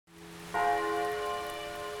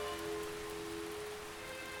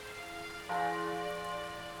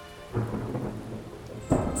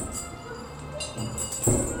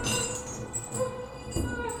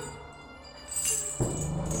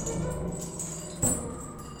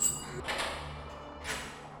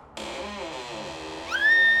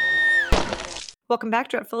Welcome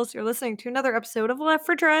back, Dreadfuls. You're listening to another episode of Left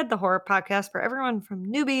for Dread, the horror podcast for everyone from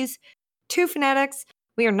newbies to fanatics.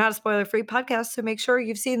 We are not a spoiler-free podcast, so make sure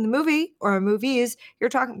you've seen the movie or movies we're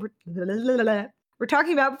talking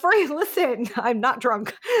about before you listen. I'm not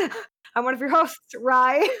drunk. I'm one of your hosts,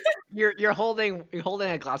 Rye. You're holding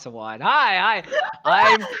a glass of wine. Hi.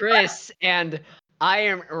 I'm Chris, and I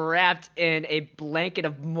am wrapped in a blanket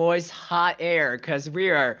of moist hot air because we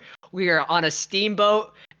are on a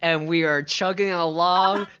steamboat and we are chugging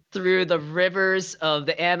along through the rivers of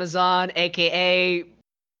the Amazon, aka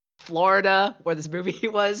Florida, where this movie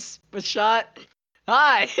was shot.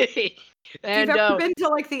 Hi. If you've ever been to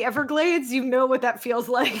like the Everglades, you know what that feels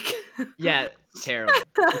like. Yeah, terrible.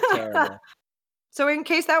 It's terrible. So in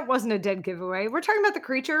case that wasn't a dead giveaway, we're talking about the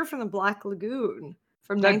creature from the Black Lagoon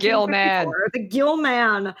from The Gill Man. The Gill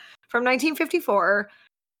Man from 1954.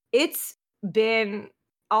 It's been,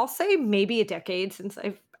 I'll say, maybe a decade since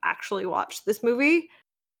I've actually watched this movie.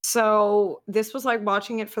 So this was like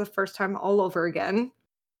watching it for the first time all over again.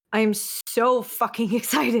 I'm so fucking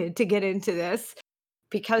excited to get into this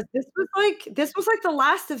because this was like the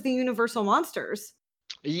last of the Universal monsters.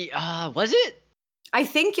 Was it? I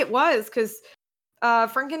think it was because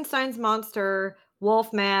Frankenstein's monster,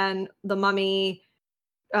 Wolfman, the Mummy,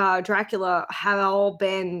 Dracula have all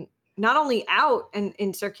been not only out and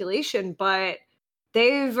in circulation, but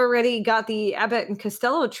they've already got the Abbott and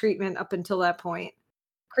Costello treatment up until that point.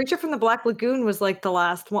 Creature from the Black Lagoon was like the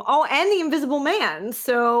last one. Oh, and the Invisible Man.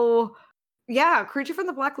 So, yeah, Creature from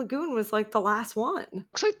the Black Lagoon was like the last one.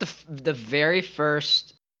 Looks like the very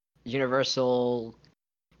first Universal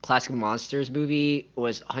Classic Monsters movie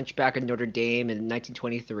was Hunchback of Notre Dame in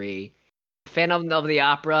 1923, Phantom of the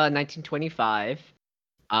Opera in 1925,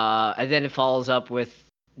 and then it follows up with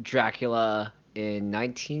Dracula in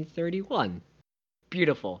 1931.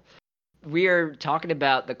 Beautiful. We are talking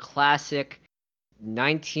about the classic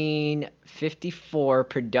 1954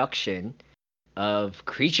 production of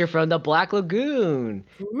Creature from the Black Lagoon,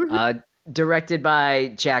 directed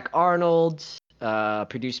by Jack Arnold,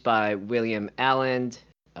 produced by William Allen,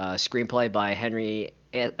 screenplay by Henry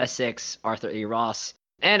Essex, Arthur E. Ross,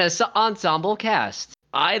 and an ensemble cast.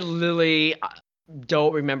 I literally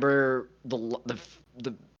don't remember the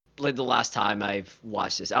last time I've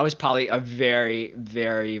watched this. I was probably a very,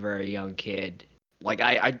 very, very young kid. Like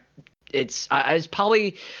it's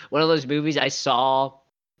probably one of those movies I saw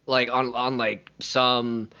like on like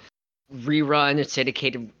some rerun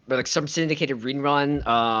syndicated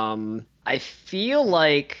rerun. I feel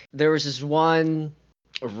like there was this one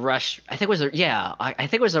I think it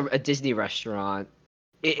was a Disney restaurant.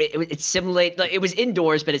 It simulated, like, it was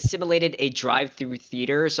indoors, but it simulated a drive-through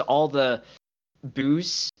theater. So all the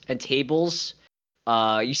booths and tables,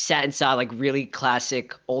 you sat inside like really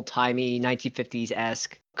classic, old-timey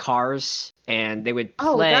 1950s-esque cars, and they would play.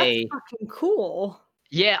 Oh, that's fucking cool.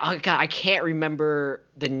 Yeah, oh God, I can't remember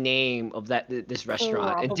the name of this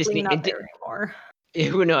restaurant. Probably and Disney, not there anymore.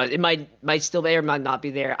 Who knows? It might still be there, might not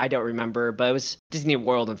be there. I don't remember, but it was Disney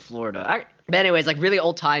World in Florida. But anyways, like really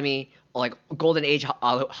old-timey, like golden age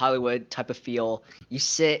Hollywood type of feel. You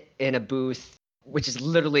sit in a booth, which is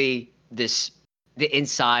literally the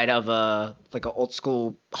inside of an old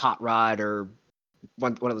school hot rod or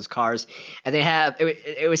one of those cars, and they have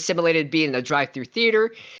it was simulated being a drive-through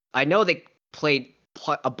theater. I know they played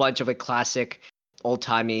a bunch of like classic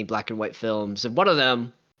old-timey black and white films, and one of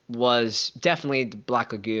them was definitely the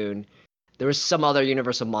Black Lagoon. There was some other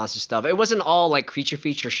Universal monster stuff. It wasn't all like creature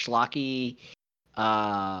feature schlocky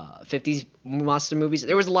 50s monster movies.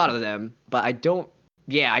 There was a lot of them, but I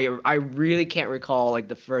really can't recall like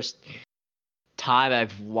the first time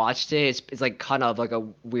I've watched it. It's like kind of like a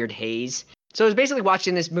weird haze. So I was basically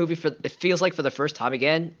watching this movie it feels like for the first time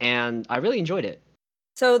again, and I really enjoyed it.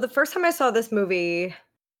 So the first time I saw this movie,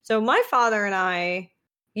 so my father and I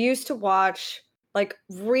used to watch like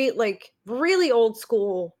really old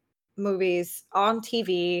school movies on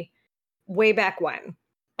TV way back when.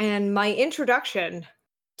 And my introduction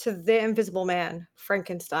to The Invisible Man,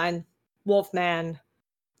 Frankenstein, Wolfman,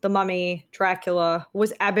 The Mummy, Dracula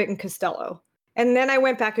was Abbott and Costello. And then I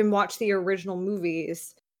went back and watched the original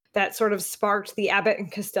movies that sort of sparked the Abbott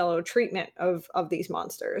and Costello treatment of these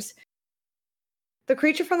monsters. The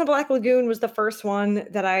Creature from the Black Lagoon was the first one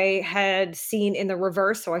that I had seen in the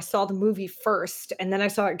reverse, so I saw the movie first, and then I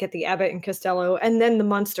saw it get the Abbott and Costello, and then the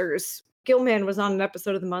Munsters. Gilman was on an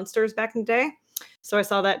episode of the Munsters back in the day, so I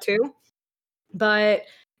saw that too. But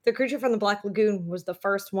The Creature from the Black Lagoon was the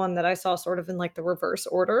first one that I saw sort of in like the reverse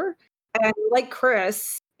order. And like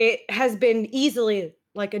Chris, it has been easily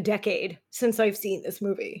like a decade since I've seen this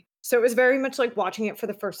movie. So it was very much like watching it for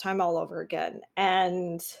the first time all over again.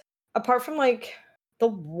 And apart from like the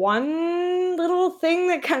one little thing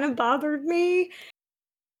that kind of bothered me,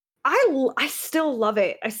 I still love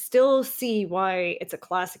it. I still see why it's a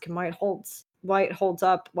classic and why it holds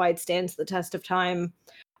up, why it stands the test of time,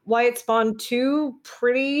 why it spawned two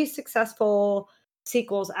pretty successful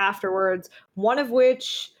sequels afterwards, one of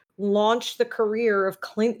which launched the career of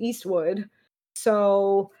Clint Eastwood.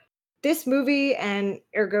 So this movie and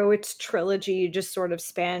ergo its trilogy just sort of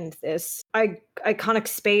spanned this iconic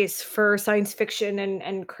space for science fiction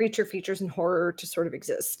and creature features and horror to sort of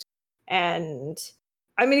exist. And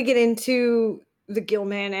I'm going to get into the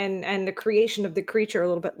Gilman and the creation of the creature a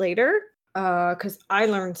little bit later, because I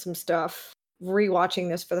learned some stuff rewatching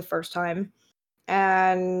this for the first time.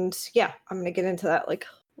 And yeah, I'm going to get into that like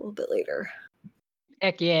a little bit later.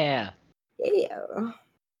 Heck yeah. Yeah.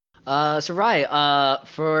 So Ryan,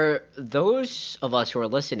 for those of us who are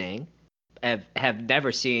listening, have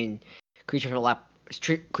never seen Creature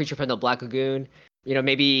from the Black Lagoon,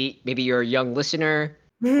 maybe you're a young listener,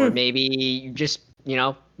 or maybe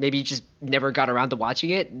maybe you just never got around to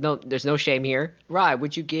watching it. No, there's no shame here. Ryan,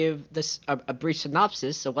 would you give this a brief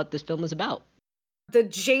synopsis of what this film is about? The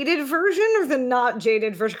jaded version or the not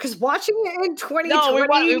jaded version? Because watching it in No,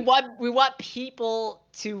 2020, we want people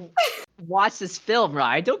to watch this film,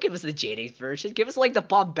 right? Don't give us the jaded version. Give us like the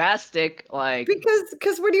bombastic, like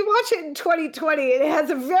because when you watch it in 2020, it has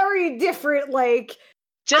a very different like.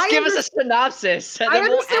 just give us a synopsis. And I then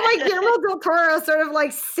we'll understand why Guillermo del Toro sort of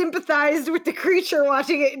like sympathized with the creature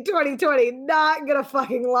watching it in 2020. Not gonna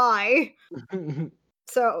fucking lie.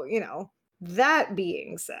 So, that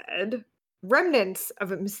being said, remnants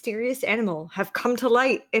of a mysterious animal have come to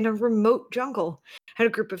light in a remote jungle, and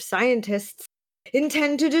a group of scientists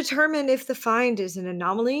intend to determine if the find is an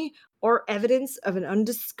anomaly or evidence of an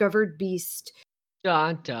undiscovered beast.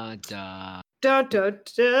 Dun dun dun. Da, da,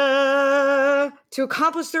 da. To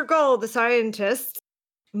accomplish their goal, the scientists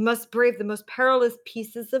must brave the most perilous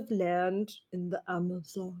pieces of land in the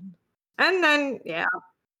Amazon. And then, yeah,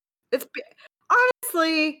 it's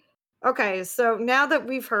honestly okay. So now that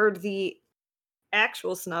we've heard the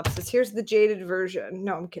actual synopsis, here's the jaded version.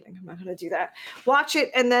 No, I'm kidding. I'm not going to do that. Watch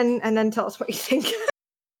it and then tell us what you think.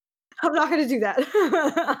 I'm not going to do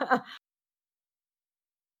that.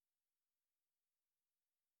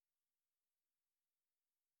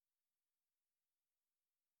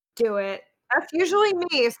 Do it. That's usually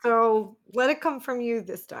me, so let it come from you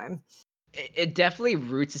this time. It definitely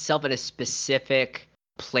roots itself in a specific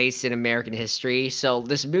place in American history. So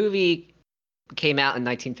this movie came out in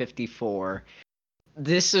 1954.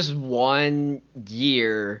 This is 1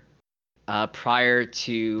 year prior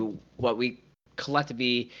to what we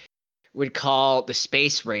collectively would call the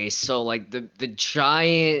space race. So like the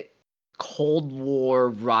giant Cold War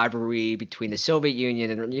rivalry between the Soviet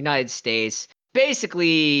Union and the United States.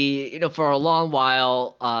 Basically, for a long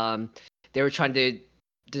while, they were trying to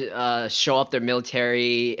show off their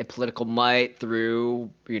military and political might through,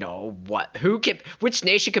 which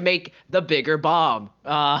nation could make the bigger bomb.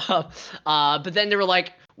 But then they were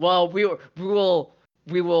like, well, we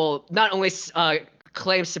will not only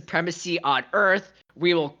claim supremacy on Earth,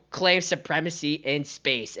 we will claim supremacy in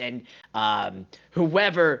space, and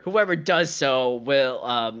whoever does so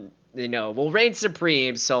will reign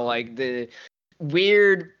supreme. So like the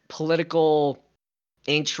weird political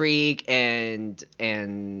intrigue and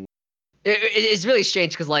it's really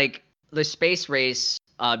strange because like the space race,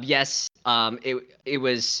 yes, it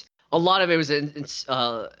was a lot of it was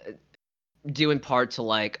due in part to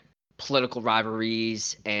like political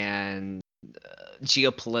rivalries and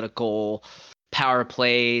geopolitical power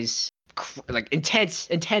plays, like intense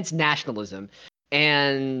nationalism,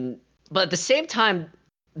 but at the same time,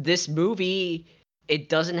 this movie, it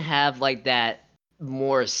doesn't have like that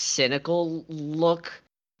more cynical look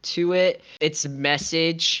to it. Its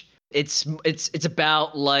message, it's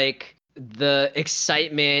about like the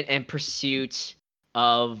excitement and pursuit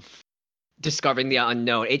of discovering the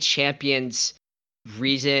unknown. It champions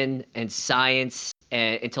reason and science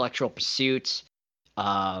and intellectual pursuits,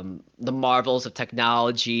 the marvels of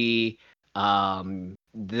technology,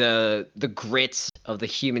 the grits of the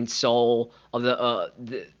human soul, of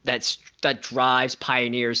that drives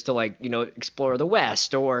pioneers to explore the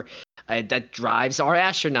West, or that drives our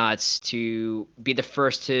astronauts to be the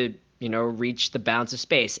first to reach the bounds of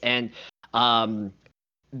space. And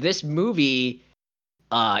this movie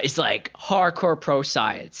is like hardcore pro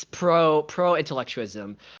science, pro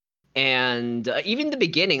intellectualism, and even the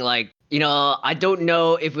beginning, like I don't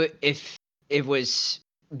know if it was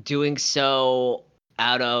doing so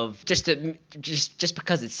out of just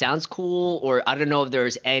because it sounds cool, or I don't know if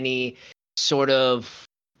there's any sort of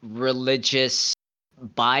religious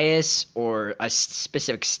bias or a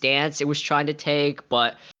specific stance it was trying to take,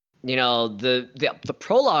 but the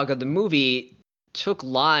prologue of the movie took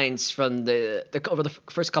lines from the over the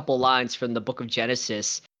first couple lines from the Book of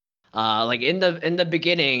Genesis. Like in the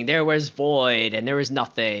beginning there was void and there was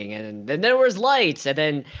nothing, and then there was lights, and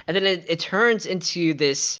then it turns into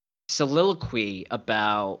this soliloquy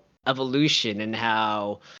about evolution and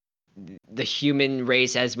how the human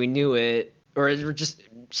race as we knew it, or just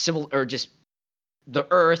civil, or just the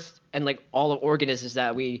earth and like all the organisms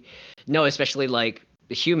that we know, especially like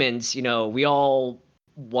the humans, we all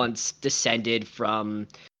once descended from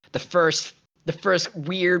the first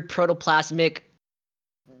weird protoplasmic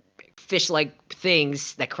fish-like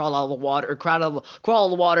things that crawl out of the water, or crawl out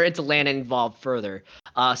of the water into land and evolve further.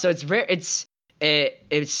 So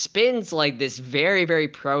it spins like this very, very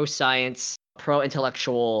pro-science,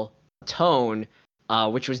 pro-intellectual tone,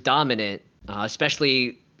 which was dominant,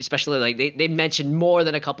 especially like they mentioned more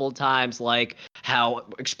than a couple of times, like how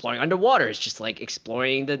exploring underwater is just like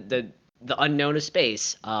exploring the unknown of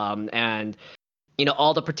space. And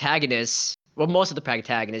all the protagonists, well, most of the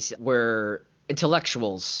protagonists were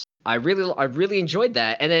intellectuals. I really enjoyed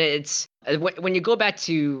that. And then it's when you go back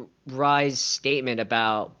to Rye's statement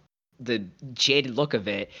about the jaded look of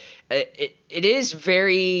it is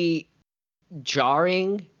very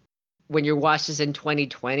jarring when you watch this in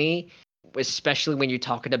 2020, especially when you're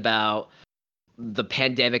talking about the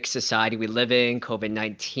pandemic society we live in,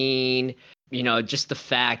 COVID-19. Just the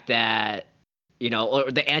fact that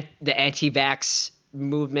or the anti-vax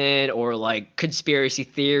movement, or like conspiracy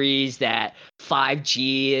theories that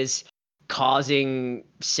 5G is causing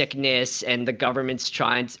sickness and the government's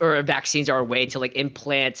or vaccines are a way to like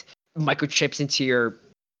implant microchips into your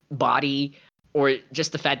body, or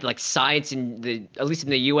just the fact that like science at least in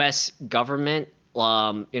the US government,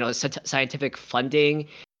 scientific funding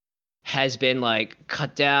has been like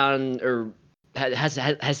cut down, or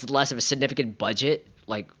has less of a significant budget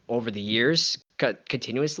like over the years,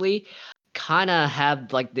 continuously, kind of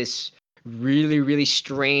have like this really, really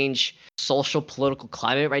strange social political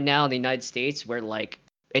climate right now in the United States, where like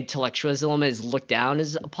intellectualism is looked down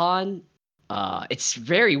as upon. It's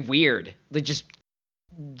very weird. Like just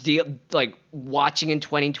like watching in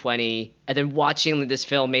 2020 and then watching this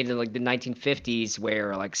film made in like the 1950s,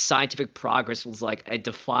 where like scientific progress was like a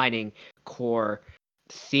defining core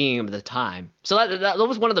theme of the time. So that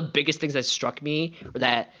was one of the biggest things that struck me, or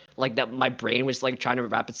that my brain was like trying to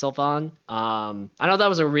wrap itself on. I know that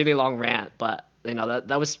was a really long rant, but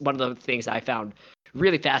that was one of the things I found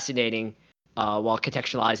really fascinating, while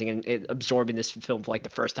contextualizing and absorbing this film for like the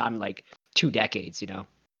first time in like 2 decades.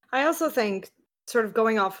 I also think, sort of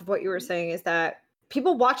going off of what you were saying, is that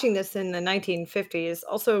people watching this in the 1950s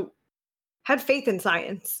also had faith in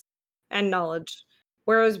science and knowledge,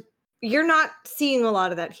 whereas you're not seeing a lot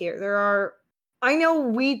of that here. I know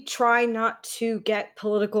we try not to get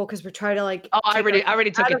political because we're trying to like. Oh, I already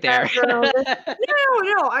took it there. No.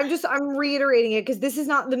 I'm reiterating it because this is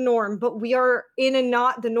not the norm, but we are in a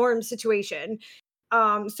not the norm situation.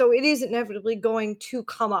 So it is inevitably going to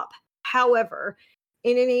come up. However,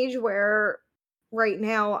 in an age where right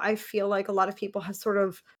now I feel like a lot of people have sort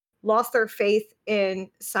of lost their faith in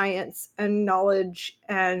science and knowledge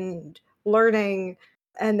and learning,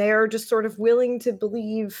 and they're just sort of willing to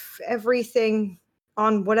believe everything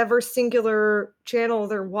on whatever singular channel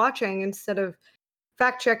they're watching, instead of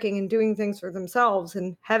fact checking and doing things for themselves,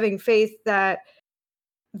 and having faith that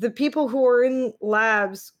the people who are in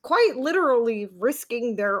labs quite literally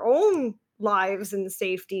risking their own lives and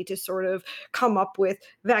safety to sort of come up with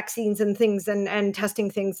vaccines and things, and testing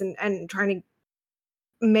things, and trying to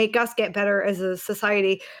make us get better as a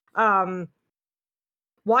society.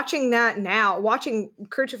 Watching that now, watching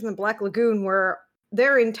Creature from the Black Lagoon, where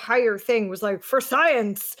their entire thing was like, for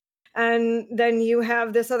science. And then you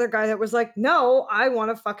have this other guy that was like, no, I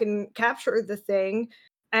want to fucking capture the thing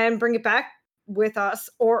and bring it back with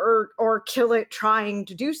us, or kill it trying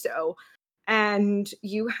to do so. And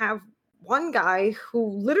you have one guy who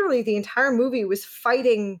literally the entire movie was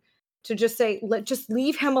fighting to just say, just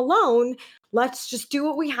leave him alone. Let's just do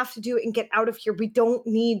what we have to do and get out of here. We don't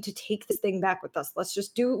need to take this thing back with us. Let's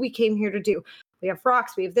just do what we came here to do. We have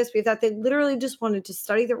rocks, we have this, we have that. They literally just wanted to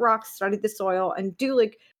study the rocks, study the soil, and do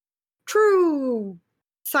like true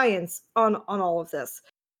science on all of this.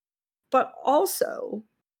 But also,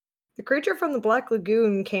 The Creature from the Black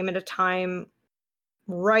Lagoon came at a time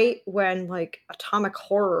right when like atomic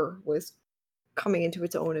horror was coming into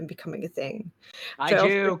its own and becoming a thing.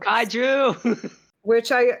 Kaiju.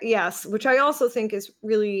 Which I also think is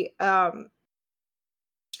really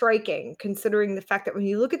striking, considering the fact that when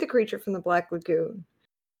you look at The Creature from the Black Lagoon,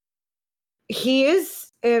 he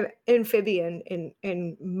is an amphibian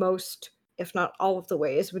in most, if not all of the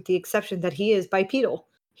ways, with the exception that he is bipedal.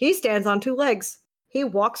 He stands on two legs. He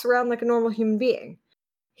walks around like a normal human being.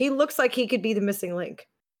 He looks like he could be the missing link.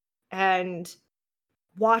 And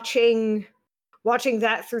watching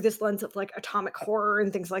that through this lens of like atomic horror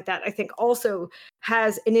and things like that, I think also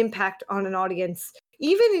has an impact on an audience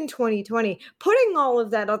even in 2020, putting all of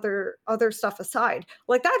that other stuff aside.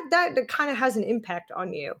 Like that kind of has an impact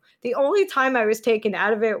on you. The only time I was taken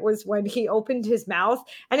out of it was when he opened his mouth,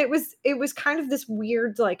 and it was kind of this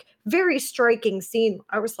weird, like very striking scene.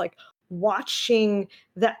 I was like watching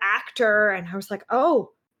the actor and I was like, oh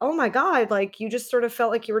my god, like you just sort of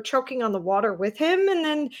felt like you were choking on the water with him, and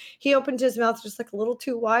then he opened his mouth just like a little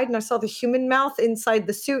too wide, and I saw the human mouth inside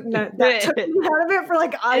the suit, and that took me out of it for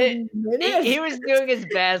like a He minute. was doing his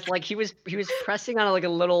best. Like he was pressing on like a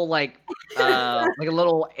little like a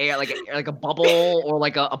little air like a bubble or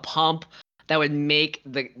like a pump that would make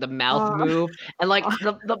the mouth Uh, move, and like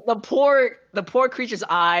the poor creature's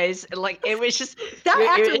eyes, and like it was just that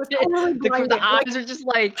actor was totally the blinded. Like, eyes are just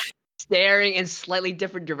like staring in slightly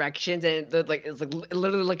different directions, and like it's like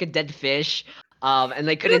literally like a dead fish. And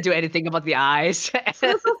they couldn't do anything about the eyes. but it's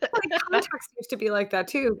also like contacts used to be like that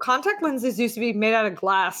too. Contact lenses used to be made out of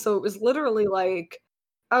glass, so it was literally like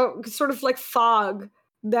sort of like fog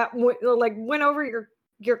that went over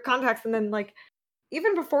your contacts, and then like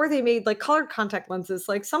even before they made like colored contact lenses,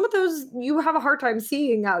 like some of those you have a hard time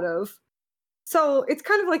seeing out of. So it's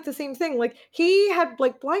kind of like the same thing. Like he had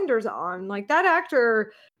like blinders on. Like that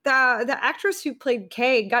actor, the actress who played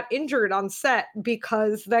Kay got injured on set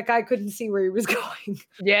because that guy couldn't see where he was going.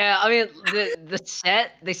 Yeah, I mean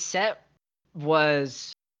the set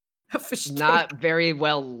was A fish tank. not very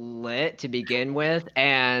well lit to begin with,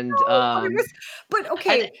 and No, but and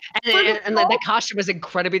okay, for the that fall, costume was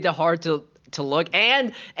incredibly hard to look,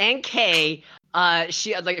 and Kay,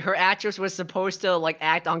 she like her actress was supposed to like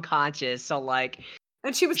act unconscious, so like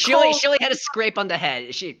and she was she only had a scrape on the head.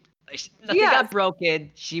 Nothing yes, got broken.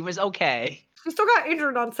 She was okay. she still got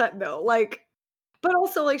injured on set though. Like, but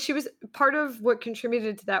also like she was part of what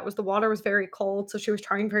contributed to that was the water was very cold, so she was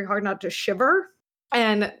trying very hard not to shiver.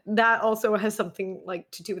 And that also has something like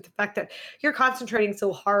to do with the fact that you're concentrating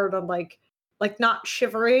so hard on like not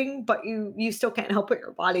shivering, but you still can't help what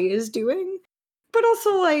your body is doing. But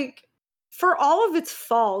also like for all of its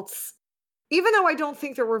faults, even though I don't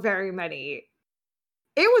think there were very many,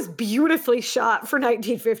 it was beautifully shot for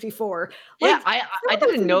 1954. Yeah, Like I some of those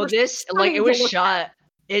didn't things know were this. Like it stunning to was look at. shot.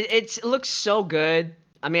 It looks so good.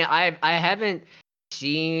 I mean, I haven't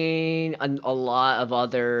seen a lot of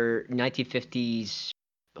other 1950s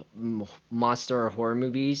monster or horror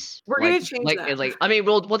movies. We're gonna change that. I mean,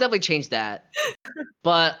 we'll definitely change that.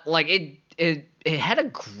 But like it had a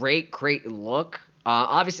great look.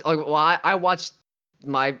 Obviously, like well, I watched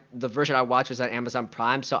the version I watched was on Amazon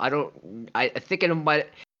Prime, so I think it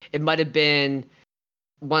might have been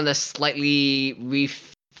one of the slightly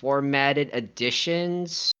reformatted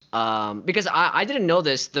editions. Because I didn't know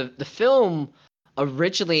this. The film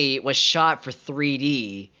originally was shot for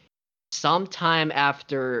 3D. Sometime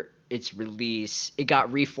after its release, it got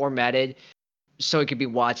reformatted so it could be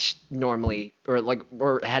watched normally,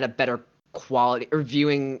 or had a better quality or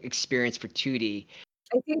viewing experience for 2D.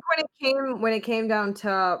 I think when it came down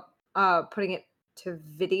to putting it to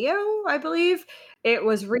video, I believe it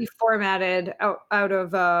was reformatted out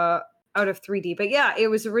of 3D. But yeah, it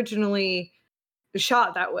was originally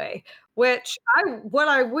shot that way, which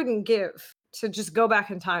I wouldn't give to just go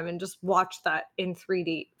back in time and just watch that in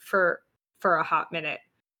 3D for a hot minute.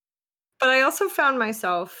 But I also found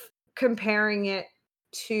myself comparing it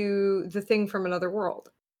to The Thing from Another World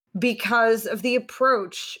because of the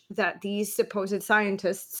approach that these supposed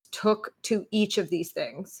scientists took to each of these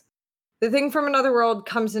things. The Thing from Another World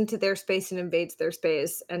comes into their space and invades their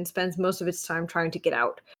space and spends most of its time trying to get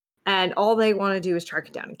out. And all they want to do is track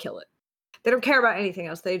it down and kill it. They don't care about anything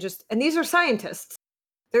else. And these are scientists.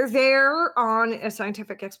 They're there on a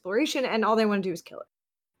scientific exploration, and all they want to do is kill it.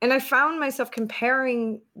 And I found myself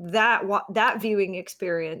comparing that viewing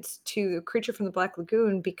experience to the Creature from the Black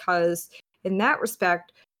Lagoon because, in that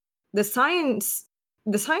respect, the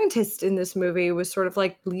scientist in this movie was sort of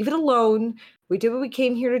like, leave it alone. We did what we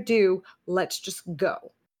came here to do. Let's just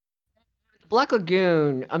go. Black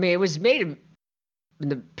Lagoon. I mean, it was made in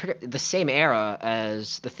the same era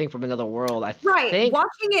as The Thing from Another World. I Right. think.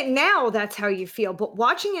 Watching it now, that's how you feel. But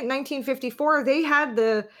watching it in 1954, they had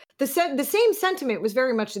the same sentiment was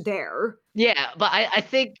very much there. Yeah, but I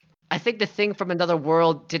think The Thing from Another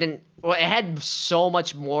World didn't. Well, it had so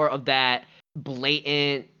much more of that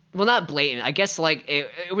blatant well, not blatant. I guess like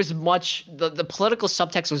it was much the political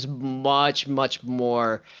subtext was much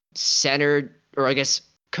more centered, or I guess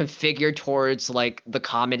configured towards like the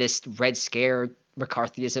communist Red Scare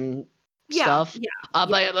McCarthyism Yeah, stuff. yeah, yeah.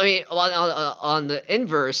 But I mean, on the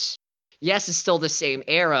inverse, yes, it's still the same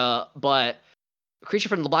era, but Creature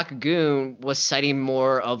from the Black Lagoon was citing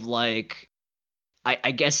more of like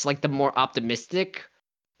I guess like the more optimistic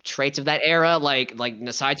traits of that era, like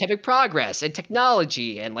the scientific progress and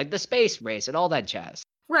technology and like the space race and all that jazz.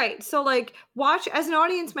 Right. So, like, watch as an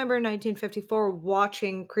audience member in 1954,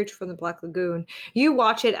 watching Creature from the Black Lagoon, you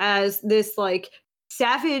watch it as this like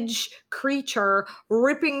savage creature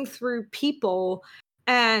ripping through people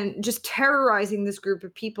and just terrorizing this group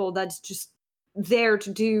of people that's just there to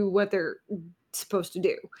do what they're supposed to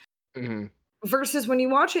do. Hmm. Versus when you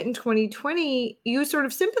watch it in 2020, you sort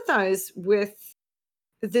of sympathize with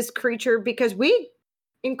this creature because we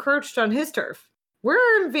encroached on his turf.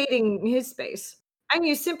 We're invading his space. And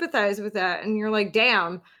you sympathize with that and you're like,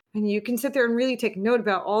 damn. And you can sit there and really take note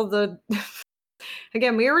about all the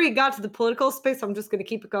again, we already got to the political space, so I'm just gonna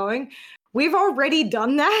keep it going. We've already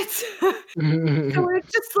done that. So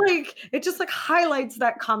it just like highlights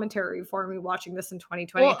that commentary for me watching this in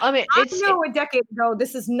 2020. Well, I mean, I know a decade ago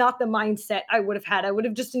this is not the mindset I would have had. I would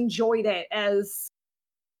have just enjoyed it as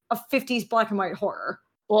a 50s black and white horror.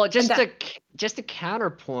 well, And that just a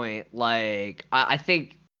counterpoint, like I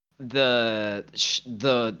think the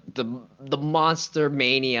monster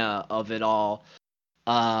mania of it all.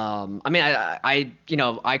 I mean, I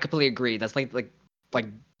I completely agree. That's like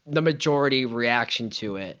the majority reaction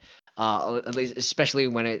to it. At least especially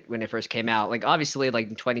when it first came out. Like obviously, like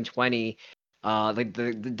in 2020, like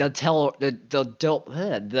the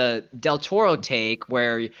Del Toro take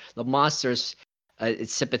where the monsters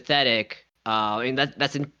it's sympathetic. I mean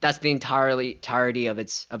that's the entirety of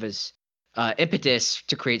his impetus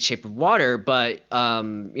to create Shape of Water, but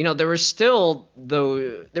there were still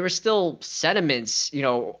sentiments,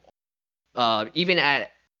 even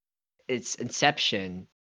at its inception.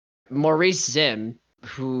 Maurice Zim,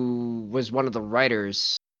 who was one of the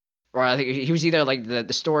writers, or I think he was either like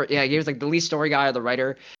the story, yeah, he was like the lead story guy or the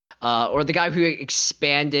writer, or the guy who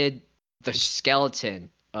expanded the skeleton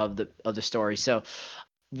of the story. So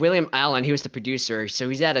William Allen, he was the producer, so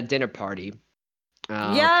he's at a dinner party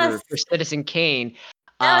yes, for Citizen Kane,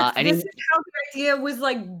 yes, and this he is how the idea was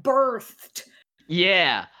like birthed.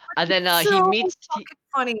 yeah, and then he So meets fucking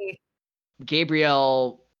funny.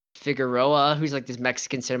 Gabriel Figueroa, who's like this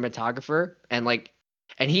Mexican cinematographer, and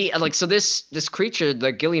he like so this creature,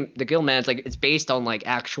 the Gillman, it's like it's based on like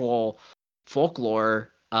actual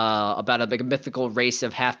folklore about like a mythical race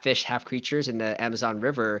of half fish, half creatures in the Amazon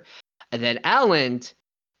River, and then Allen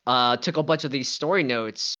took a bunch of these story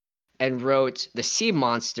notes and wrote the sea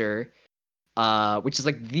monster, which is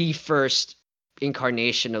like the first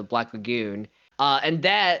incarnation of Black Lagoon. And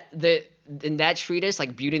that the in that treatise,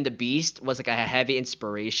 like Beauty and the Beast was like a heavy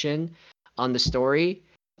inspiration on the story.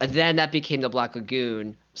 And then that became the Black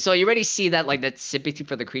Lagoon. So you already see that like that sympathy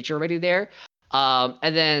for the creature already there.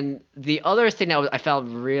 And then the other thing that I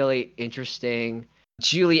found really interesting,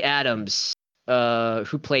 Julie Adams,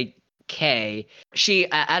 who played Kay,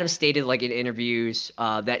 Adams stated like in interviews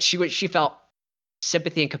that she felt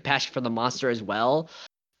sympathy and compassion for the monster as well.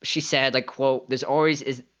 She said, like, quote, there's always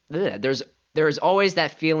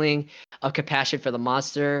that feeling of compassion for the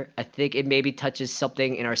monster. I think it maybe touches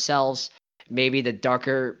something in ourselves, maybe the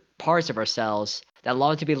darker parts of ourselves that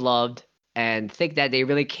long to be loved and think that they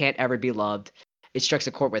really can't ever be loved. It strikes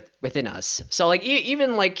a chord within us. So like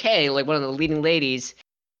even like Kay, like one of the leading ladies,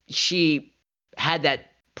 she had that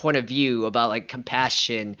point of view about like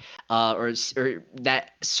compassion or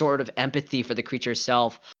that sort of empathy for the creature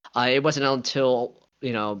itself. It wasn't until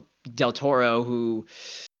Del Toro, who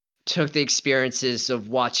took the experiences of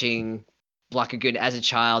watching Black Lagoon as a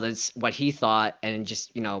child as what he thought, and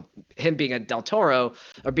just him being a Del Toro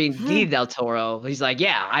or being the Del Toro, he's like,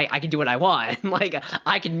 yeah, I can do what I want. Like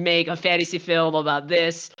I can make a fantasy film about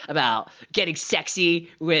this, about getting sexy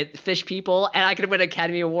with fish people, and I could win an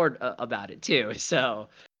Academy Award about it too. So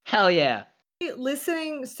hell yeah.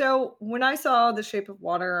 Listening, so when I saw The Shape of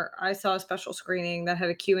Water, I saw a special screening that had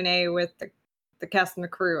a Q&A with the cast and the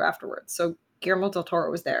crew afterwards. So Guillermo del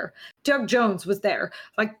Toro was there. Doug Jones was there.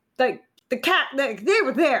 Like the cat, they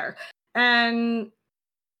were there. And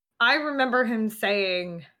I remember him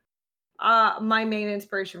saying, my main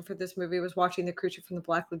inspiration for this movie was watching The Creature from the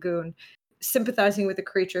Black Lagoon, sympathizing with the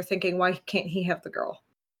creature, thinking, why can't he have the girl?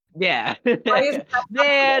 Yeah. Why isn't that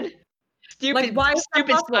Man. possible? Like, Stupid, why is that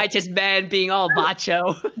stupid possible? scientist man being all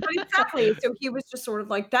macho. But exactly. So he was just sort of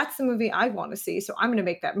like, "That's the movie I wanna see, so I'm gonna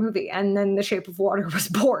make that movie." And then The Shape of Water was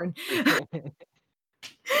born,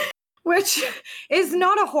 which is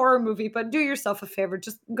not a horror movie, but do yourself a favor,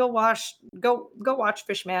 just go watch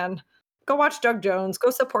Fishman. Go watch Doug Jones,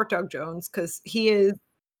 go support Doug Jones because he is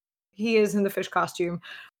in the fish costume.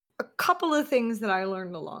 A couple of things that I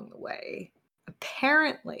learned along the way.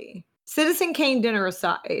 Apparently, Citizen Kane dinner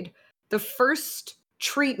aside, the first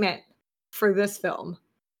treatment for this film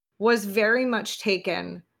was very much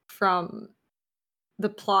taken from the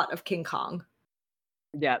plot of King Kong.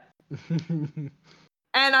 Yeah. And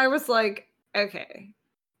I was like, okay,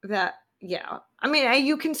 that yeah. I mean,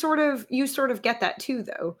 you sort of get that too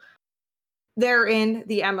though. They're in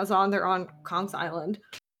the Amazon, they're on Kong's Island.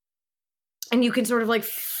 And you can sort of like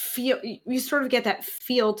feel you sort of get that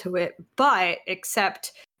feel to it, but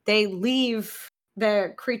except they leave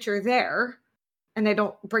the creature there and they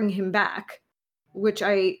don't bring him back, which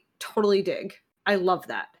I totally dig. I love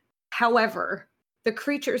that. However, the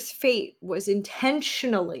creature's fate was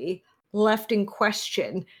intentionally left in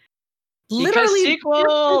question. Because Literally,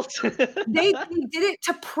 sequels. they did it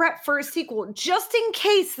to prep for a sequel, just in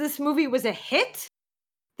case this movie was a hit.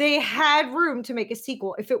 They had room to make a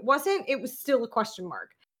sequel. If it wasn't, it was still a question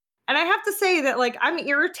mark. And I have to say that, like, I'm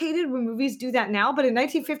irritated when movies do that now, but in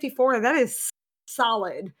 1954, that is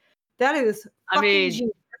solid. That is I fucking mean,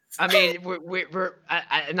 genius. we're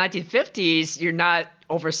in 1950s. You're not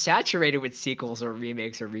oversaturated with sequels or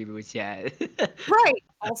remakes or reboots yet. Right.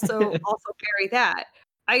 Also bury that.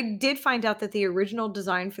 I did find out that the original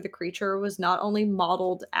design for the creature was not only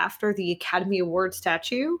modeled after the Academy Award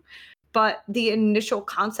statue, but the initial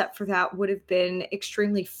concept for that would have been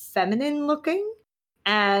extremely feminine looking.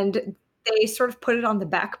 And they sort of put it on the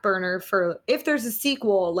back burner for if there's a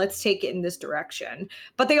sequel, let's take it in this direction.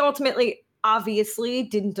 But they ultimately obviously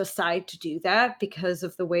didn't decide to do that because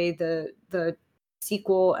of the way the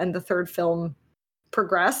sequel and the third film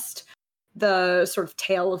progressed, the sort of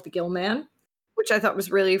tale of the Gill Man, which I thought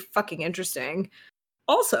was really fucking interesting.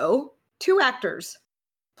 Also, two actors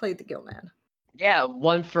played the Gill Man. Yeah,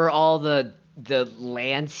 one for all the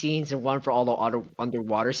land scenes and one for all the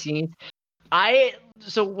underwater scenes. I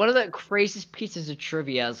so one of the craziest pieces of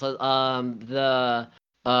trivia is the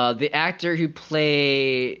actor who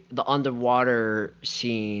played the underwater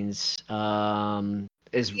scenes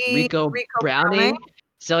is Rico Rico Browning. Browning.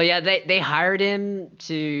 So yeah, they hired him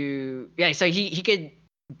to so he could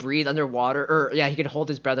breathe underwater, or yeah, he could hold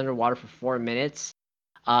his breath underwater for 4 minutes,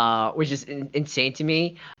 which is insane to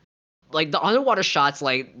me. Like the underwater shots,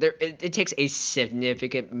 like it takes a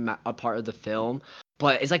significant a part of the film,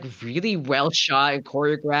 but it's like really well shot and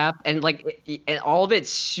choreographed, and like and all of it's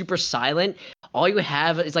super silent. All you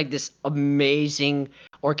have is like this amazing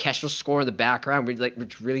orchestral score in the background,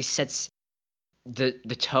 which really sets the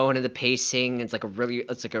tone and the pacing.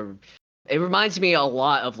 It reminds me a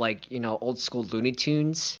lot of like old school Looney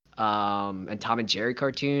Tunes and Tom and Jerry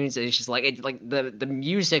cartoons. And it's just like the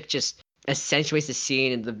music just accentuates the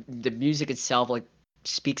scene, and the music itself like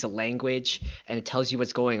speaks a language and it tells you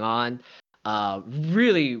what's going on.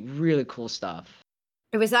 Really, really cool stuff.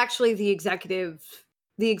 It was actually the executives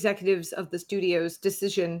of the studio's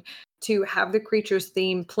decision to have the creature's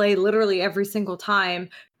theme play literally every single time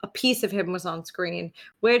a piece of him was on screen,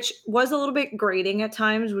 which was a little bit grating at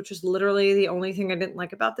times, which was literally the only thing I didn't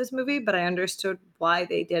like about this movie, but I understood why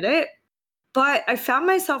they did it. But I found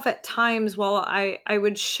myself at times while I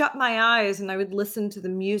would shut my eyes and I would listen to the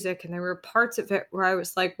music, and there were parts of it where I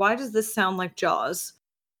was like, why does this sound like Jaws?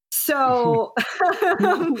 So I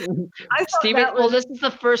thought Steven, that well, was this is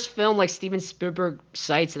the first film like Steven Spielberg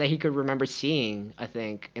cites that he could remember seeing, I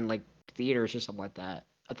think, in like theaters or something like that.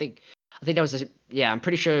 I think that was yeah, I'm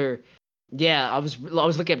pretty sure. Yeah, I was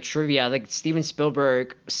looking up trivia. Like Steven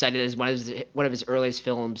Spielberg cited it as one of his earliest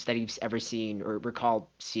films that he's ever seen or recalled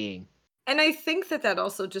seeing. and I think that that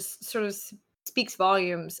also just sort of speaks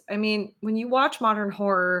volumes. I mean, when you watch modern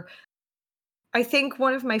horror, I think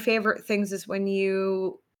one of my favorite things is when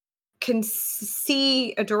you can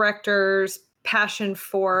see a director's passion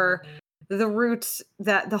for the roots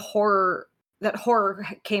that horror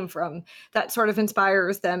came from, that sort of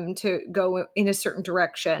inspires them to go in a certain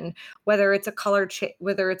direction, whether it's a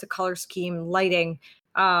whether it's a color scheme, lighting,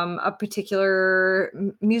 a particular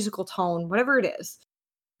musical tone, whatever it is.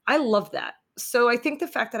 I love that. So I think the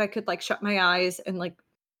fact that I could like shut my eyes and like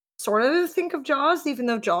sort of think of Jaws, even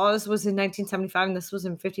though Jaws was in 1975 and this was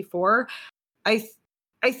in 54, I th-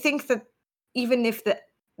 I think that even if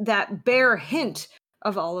that bare hint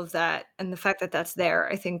of all of that and the fact that that's there,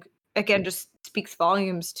 I think again just speaks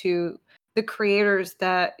volumes to the creators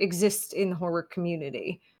that exist in the horror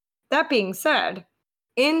community. That being said,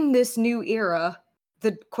 in this new era,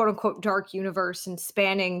 the quote unquote dark universe and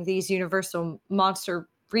spanning these Universal monster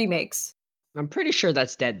remakes, I'm pretty sure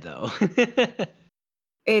that's dead though.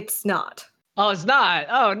 it's not. Oh, it's not.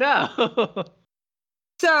 Oh no.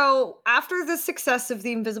 So, after the success of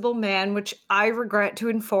The Invisible Man, which I regret to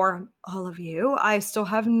inform all of you, I still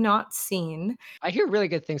have not seen. I hear really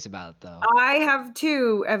good things about it though. I have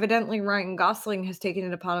too. Evidently, Ryan Gosling has taken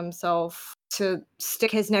it upon himself to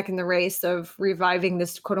stick his neck in the race of reviving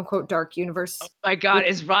this quote unquote dark universe. My God,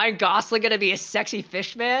 With is Ryan Gosling gonna be a sexy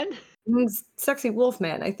fish man? Sexy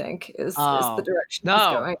Wolfman, I think, is the Oh direction he's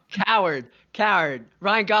no, going. coward!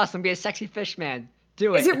 Ryan Gosling be a sexy fish man.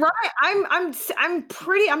 Do Is it it. Ryan? I'm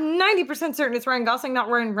 90% certain it's Ryan Gosling, not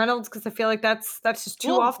Ryan Reynolds, because I feel like that's just too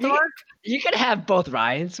Well, off the mark. you could have both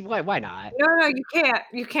Ryans. Why not? No, no, you can't.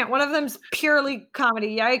 You can't. One of them's purely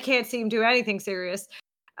comedy. I can't see him do anything serious.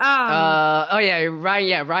 Oh yeah,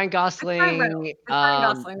 Ryan It's Ryan Reynolds. Gosling. It's Ryan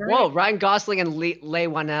Gosling, right? Whoa, Ryan Gosling and Leigh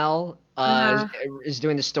Whannell Uh-huh. is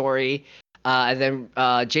doing the story. And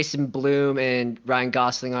then Jason Blum and Ryan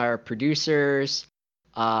Gosling are producers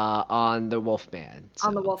on The Wolfman.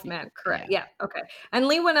 On the So Wolfman, correct. yeah. Yeah, okay. And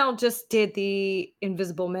Leigh Whannell just did The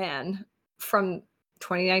Invisible Man from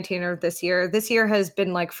 2019 or this year. This year has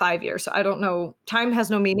been like 5 years, so I don't know. Time has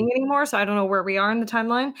no meaning anymore, so I don't know where we are in the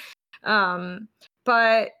timeline.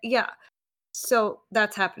 But yeah, so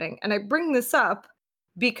that's happening. And I bring this up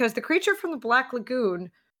because The Creature from the Black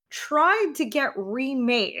Lagoon tried to get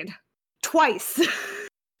remade twice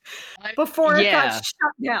before it got Yeah.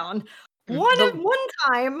 shut down. The One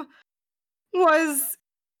time was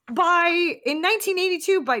in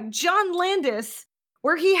 1982 by John Landis,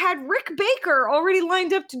 where he had Rick Baker already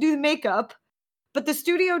lined up to do the makeup, but the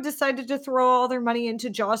studio decided to throw all their money into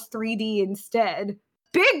Jaws 3D instead.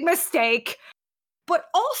 Big mistake! But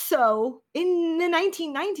also in the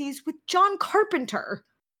 1990s with John Carpenter.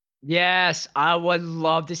 Yes, I would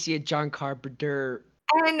love to see a John Carpenter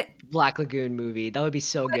And Black Lagoon movie. That would be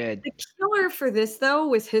so good. the killer for this, though,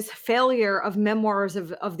 was his failure of Memoirs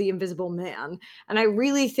of the Invisible Man. And I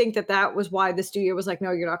really think that was why the studio was like,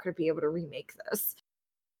 no, you're not going to be able to remake this.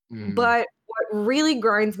 Mm. But what really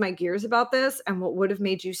grinds my gears about this and what would have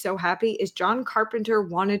made you so happy is John Carpenter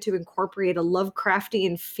wanted to incorporate a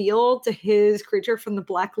Lovecraftian feel to his Creature from the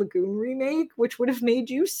Black Lagoon remake, which would have made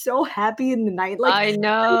you so happy in the night. Like, I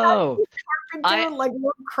know. Carpenter, like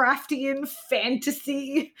Lovecraftian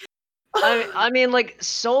fantasy. I mean, like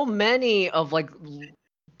so many of like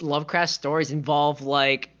Lovecraft stories involve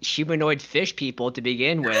like humanoid fish people to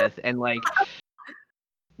begin with, and like,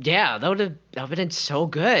 yeah, that would have been so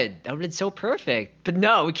good. That would have been so perfect. But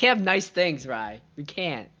no, we can't have nice things, Rye. We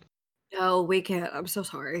can't. No, we can't. I'm so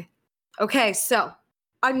sorry. Okay, so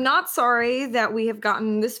I'm not sorry that we have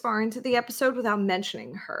gotten this far into the episode without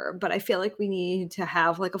mentioning her, but I feel like we need to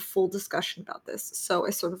have like a full discussion about this. So I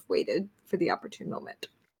sort of waited for the opportune moment.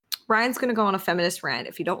 Ryan's going to go on a feminist rant.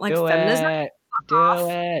 If you don't like Do feminism, it. Do off.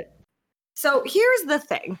 it. So here's the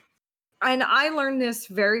thing. And I learned this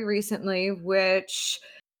very recently, which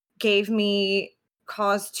gave me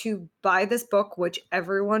cause to buy this book, which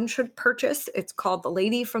everyone should purchase. It's called The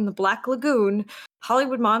Lady from the Black Lagoon,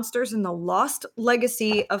 Hollywood Monsters and the Lost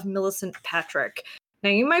Legacy of Millicent Patrick.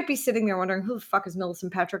 Now, you might be sitting there wondering, who the fuck is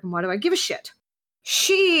Millicent Patrick and why do I give a shit?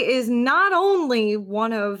 She is not only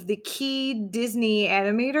one of the key Disney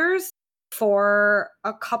animators for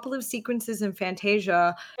a couple of sequences in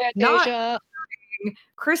Fantasia, not Fantasia.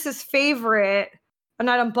 Chris's favorite, A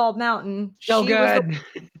Night on Bald Mountain. So She was good.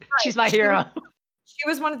 She's my hero. She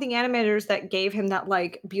was one of the animators that gave him that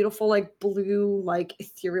like beautiful, like blue, like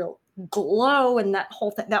ethereal glow, and that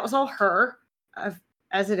whole thing. That was all her,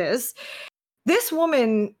 as it is. This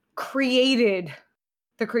woman created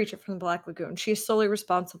the Creature from the Black Lagoon. She is solely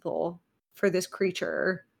responsible for this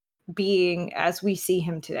creature being as we see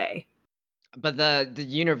him today. But the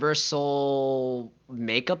Universal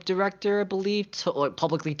makeup director, I believe,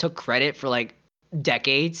 publicly took credit for like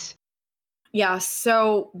decades. Yeah,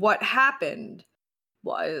 so what happened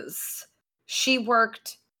was he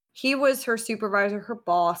was her supervisor, her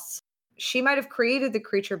boss. She might have created the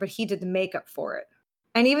creature, but he did the makeup for it.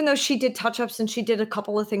 And even though she did touch-ups and she did a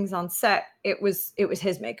couple of things on set, it was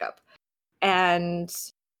his makeup. And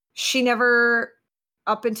she never,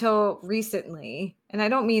 up until recently, and I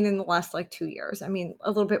don't mean in the last like 2 years, I mean a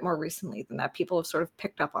little bit more recently than that, people have sort of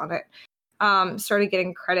picked up on it, started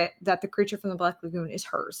getting credit that the Creature from the Black Lagoon is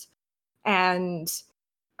hers. And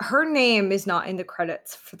her name is not in the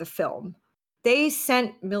credits for the film. They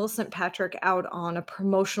sent Millicent Patrick out on a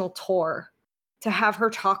promotional tour to have her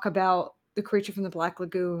talk about the creature from the Black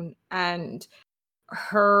Lagoon and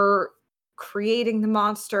her creating the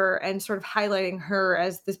monster and sort of highlighting her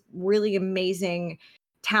as this really amazing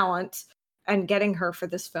talent and getting her for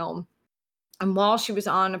this film. And while she was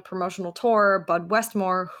on a promotional tour, Bud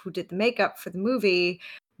Westmore, who did the makeup for the movie,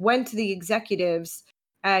 went to the executives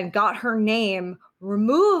and got her name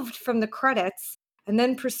removed from the credits and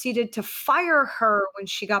then proceeded to fire her when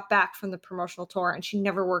she got back from the promotional tour, and she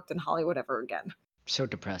never worked in Hollywood ever again. So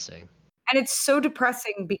depressing. And it's so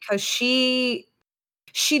depressing because she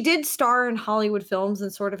did star in Hollywood films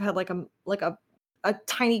and sort of had like a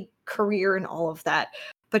tiny career in all of that.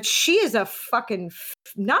 But she is a fucking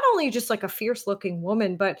not only just like a fierce looking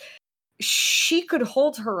woman, but she could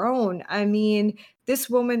hold her own. I mean, this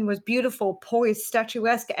woman was beautiful, poised,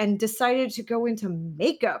 statuesque, and decided to go into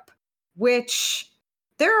makeup, which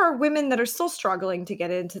there are women that are still struggling to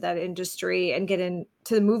get into that industry and get into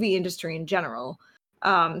the movie industry in general.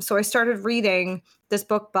 So I started reading this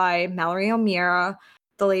book by Mallory O'Meara,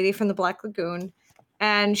 the lady from the Black Lagoon,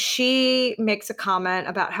 and she makes a comment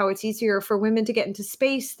about how it's easier for women to get into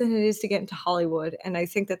space than it is to get into Hollywood. And I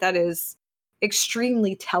think that that is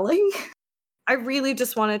extremely telling. I really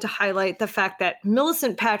just wanted to highlight the fact that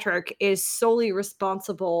Millicent Patrick is solely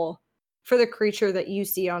responsible for the creature that you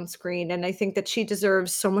see on screen. And I think that she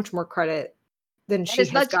deserves so much more credit than And she it's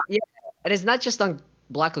has not, got. yeah, and it's not just on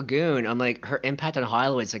Black Lagoon. I'm like her impact on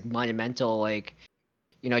Hollywood is like monumental. Like,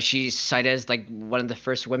 she's cited as like one of the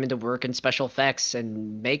first women to work in special effects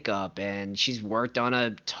and makeup, and she's worked on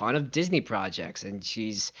a ton of Disney projects, and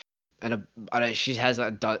she has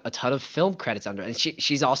a ton of film credits under, and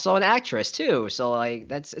she's also an actress too. So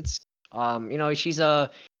like she's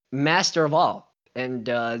a master of all, and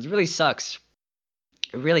it really sucks.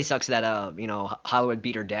 It really sucks that Hollywood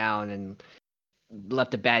beat her down and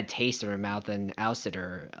left a bad taste in her mouth and ousted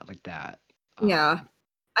her like that. Yeah.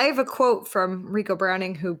 I have a quote from Rico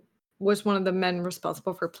Browning, who was one of the men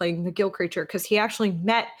responsible for playing the Gill creature, because he actually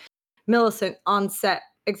met Millicent on set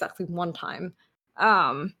exactly one time.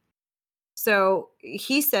 So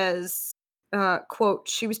he says, quote,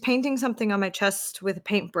 "She was painting something on my chest with a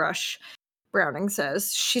paintbrush." Browning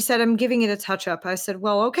says, "She said, 'I'm giving it a touch up.' I said,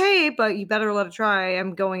 'Well, okay, but you better let it dry.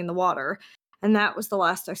 I'm going in the water.' And that was the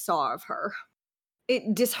last I saw of her."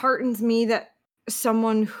 It disheartens me that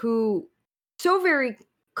someone who so very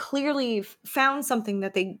clearly found something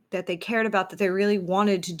that they cared about, that they really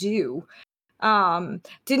wanted to do,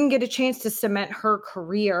 didn't get a chance to cement her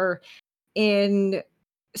career in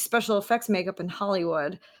special effects makeup in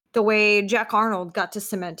Hollywood the way Jack Arnold got to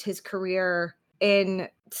cement his career in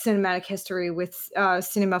cinematic history with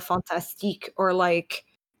cinema fantastique, or like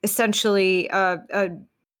essentially a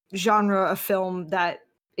genre of film that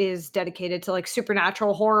is dedicated to like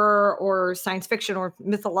supernatural horror or science fiction or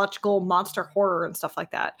mythological monster horror and stuff like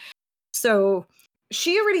that. So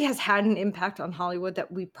she already has had an impact on Hollywood that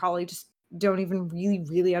we probably just don't even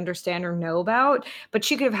really understand or know about, but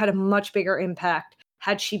she could have had a much bigger impact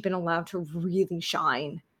had she been allowed to really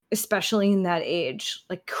shine, especially in that age.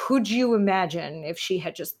 Like, could you imagine if she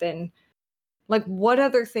had just been like, what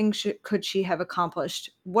other things could she have accomplished?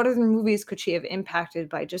 What other movies could she have impacted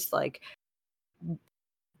by just like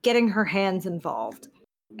getting her hands involved?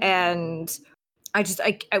 And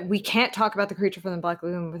we can't talk about the creature from the Black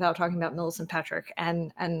Lagoon without talking about Millicent Patrick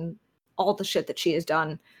and all the shit that she has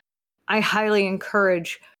done. I highly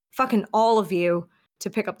encourage fucking all of you to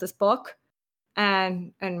pick up this book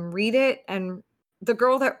and read it. And the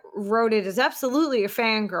girl that wrote it is absolutely a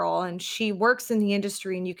fangirl, and she works in the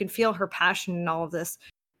industry, and you can feel her passion in all of this.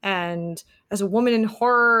 And as a woman in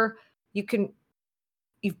horror, you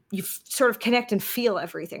sort of connect and feel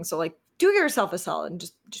everything. So like, do yourself a solid and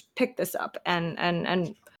just pick this up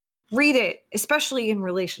and read it, especially in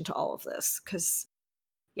relation to all of this, because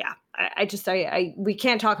yeah, we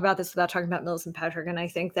can't talk about this without talking about Millicent Patrick, and I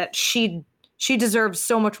think that she deserves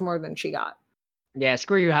so much more than she got. Yeah,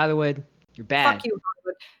 screw you, Hollywood. You're bad. Fuck you,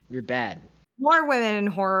 Hollywood. You're bad. More women in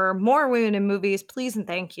horror, more women in movies, please and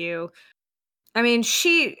thank you. I mean,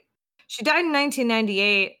 she died in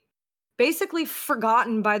 1998, basically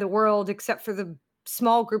forgotten by the world except for the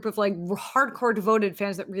small group of like hardcore devoted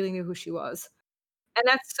fans that really knew who she was. And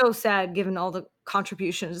that's so sad given all the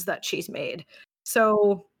contributions that she's made.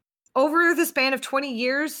 So, over the span of 20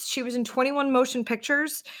 years, she was in 21 motion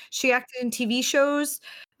pictures. She acted in TV shows.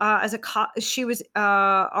 She was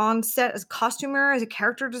on set as a costumer, as a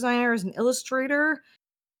character designer, as an illustrator.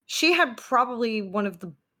 She had probably one of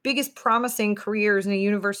the biggest promising careers in a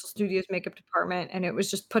Universal Studios makeup department, and it was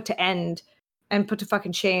just put to end and put to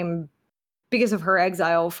fucking shame because of her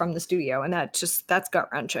exile from the studio, and that's gut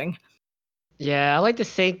wrenching. Yeah, I like to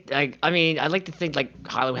think like I mean, I like to think like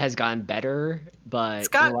Hollywood has gotten better, It's but in a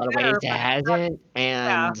gotten lot of ways better, it but hasn't,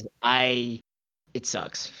 yeah, and it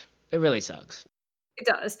sucks. It really sucks. it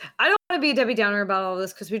does. I don't want to be Debbie Downer about all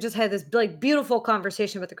this because we just had this like beautiful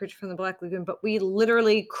conversation about the creature from the Black Lagoon, but we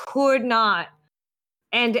literally could not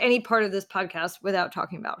end any part of this podcast without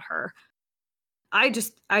talking about her.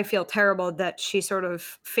 I feel terrible that she sort of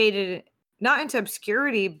faded not into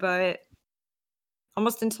obscurity, but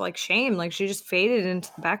almost into like shame. Like she just faded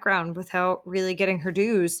into the background without really getting her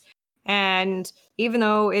dues. And even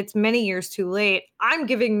though it's many years too late, I'm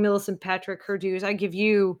giving Millicent Patrick her dues. I give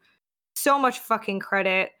you so much fucking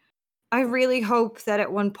credit. I really hope that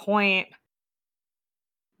at one point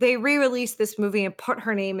they re-release this movie and put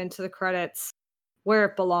her name into the credits where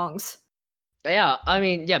it belongs. Yeah, I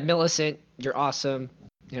mean, yeah, Millicent, you're awesome.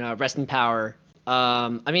 You know, rest in power.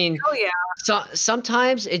 I mean, Oh yeah.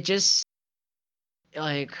 sometimes it just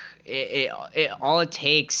like it all it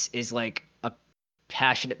takes is like a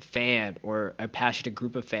passionate fan or a passionate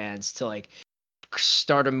group of fans to like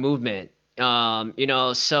start a movement. You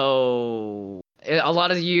know, so a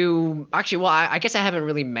lot of you actually, well, I guess I haven't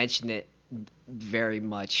really mentioned it very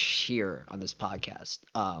much here on this podcast.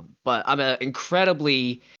 But I'm an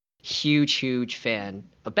incredibly huge fan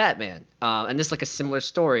of Batman. And this is like a similar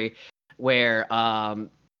story where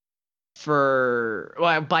for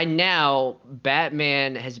well by now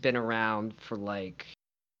Batman has been around for like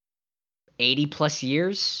 80 plus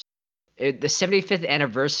years. The 75th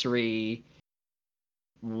anniversary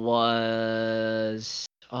was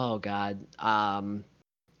oh god a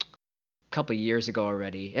couple of years ago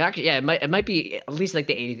already. Actually, yeah, it might be at least like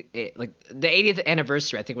the 80th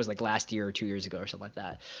anniversary. I think was like last year or 2 years ago or something like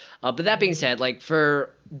that. But that being said, like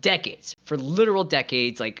for decades, for literal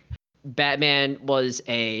decades, like Batman was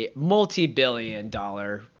a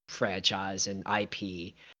multi-billion-dollar franchise and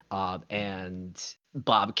IP, and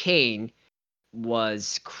Bob Kane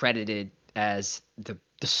was credited as the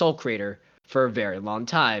sole creator for a very long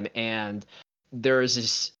time, and there's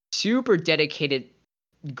this super dedicated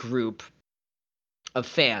group of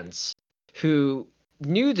fans who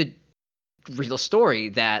knew the real story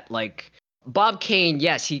that like Bob Kane,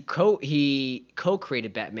 yes, he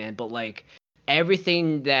co-created Batman, but like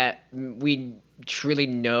everything that we truly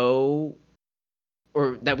know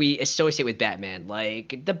or that we associate with Batman,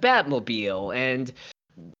 like the Batmobile and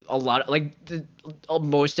a lot of like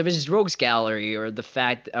most of his rogues gallery or the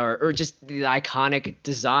fact or just the iconic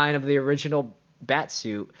design of the original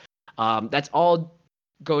Batsuit, that's all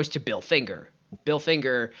goes to Bill Finger. Bill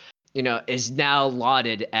Finger, you know, is now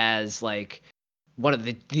lauded as like one of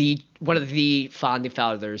the founding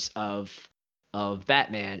fathers of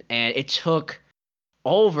Batman, and it took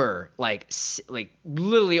over like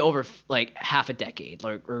literally over like half a decade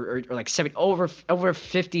or like seven over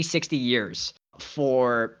 50 60 years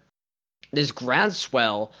for this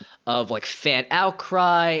groundswell of like fan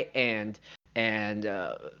outcry and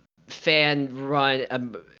fan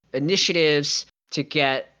run initiatives to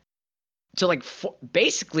get to like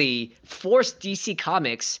basically force DC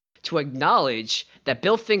Comics to acknowledge that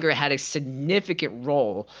Bill Finger had a significant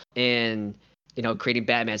role in creating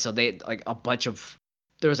Batman. So they like a bunch of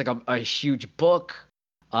there was like a huge book.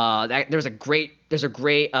 There's a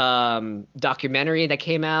great documentary that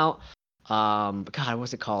came out. God,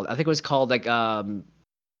 what's it called? I think it was called like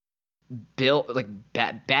Bill, like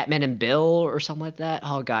Batman and Bill or something like that.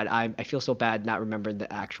 Oh God, I feel so bad not remembering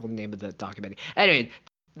the actual name of the documentary. Anyway,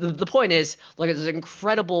 the point is like there's an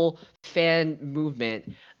incredible fan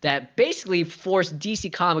movement that basically forced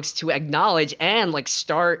DC Comics to acknowledge and like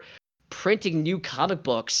start printing new comic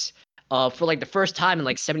books for like the first time in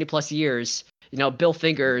like 70 plus years. You know, Bill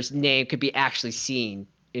Finger's name could be actually seen,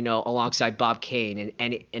 you know, alongside Bob Kane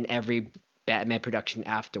and in every Batman production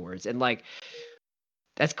afterwards. And like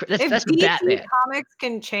If that's DC Batman. Comics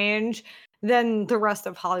can change, then the rest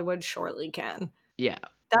of Hollywood surely can. Yeah.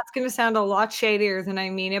 That's gonna sound a lot shadier than I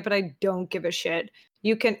mean it, but I don't give a shit.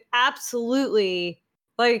 You can absolutely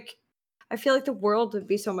like I feel like the world would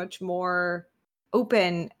be so much more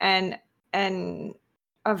open and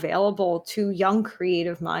available to young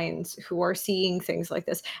creative minds who are seeing things like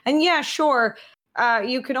this. And yeah, sure,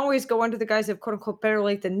 you can always go under the guise of quote unquote better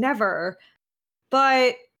late than never,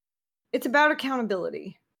 but it's about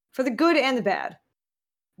accountability for the good and the bad.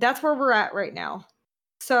 That's where we're at right now.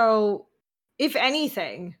 So, if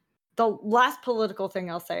anything, the last political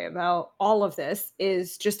thing I'll say about all of this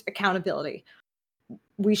is just accountability.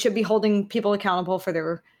 We should be holding people accountable for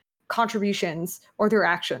their contributions or their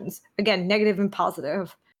actions. Again, negative and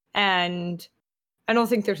positive. And I don't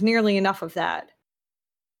think there's nearly enough of that,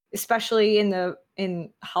 especially in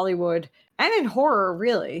Hollywood and in horror,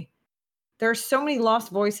 really. there's so many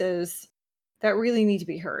lost voices that really need to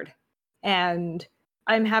be heard. And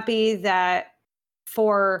I'm happy that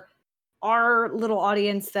for our little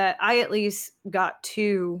audience that I at least got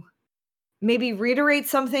to maybe reiterate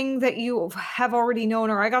something that you have already known,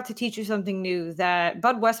 or I got to teach you something new, that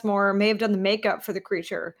Bud Westmore may have done the makeup for the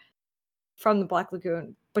creature from the Black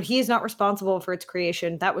Lagoon, but he is not responsible for its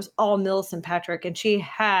creation. That was all Millicent Patrick, and she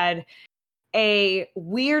had a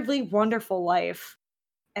weirdly wonderful life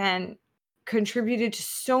and contributed to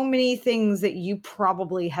so many things that you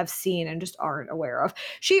probably have seen and just aren't aware of.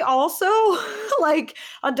 She also like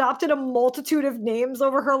adopted a multitude of names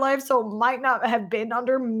over her life, so it might not have been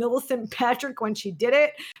under Millicent Patrick when she did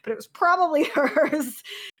it, but it was probably hers.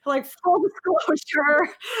 Like, full disclosure.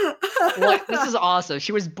 What? This is awesome.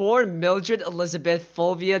 She was born Mildred Elizabeth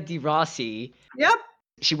Fulvia de Rossi. Yep.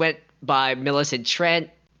 She went by Millicent Trent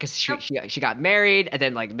because she got married, and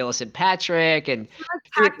then like Millicent Patrick, and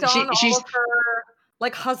Tacked on all she's of her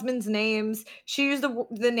like husband's names. She used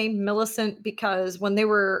the name Millicent because when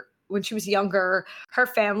she was younger, her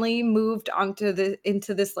family moved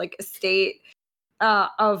into this like estate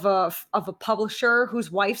of a publisher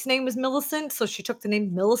whose wife's name was Millicent, so she took the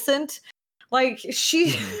name Millicent. Like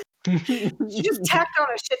she she just tacked on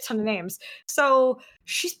a shit ton of names. So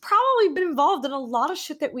she's probably been involved in a lot of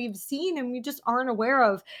shit that we've seen and we just aren't aware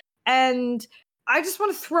of. And I just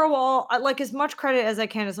want to throw like as much credit as I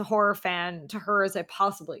can as a horror fan to her as I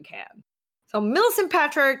possibly can. So Millicent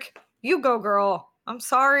Patrick, you go, girl. I'm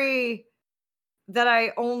sorry that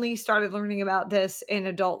I only started learning about this in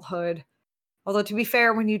adulthood. Although to be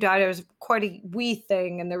fair, when you died, it was quite a wee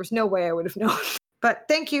thing, and there was no way I would have known. But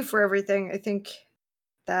thank you for everything. I think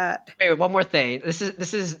that. Wait, one more thing. This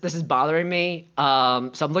is bothering me. So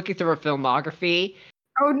I'm looking through her filmography.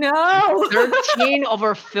 Oh no! 13 of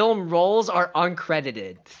her film roles are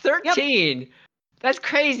uncredited. 13. Yep. That's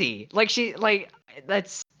crazy.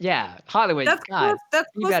 That's Hollywood. That's God,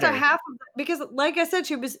 close to half of it, because like I said,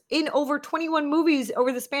 she was in over 21 movies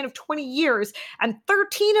over the span of 20 years, and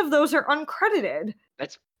 13 of those are uncredited.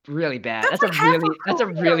 That's really bad. That's a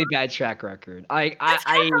really bad track record. That's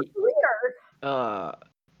half her career.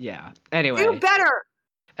 Yeah. Anyway. Do better.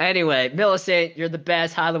 Anyway, Millicent, you're the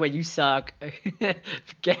best. Hollywood, you suck.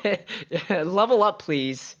 Level up,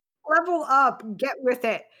 please. Level up. Get with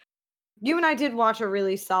it. You and I did watch a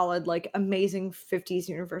really solid, like, amazing 50s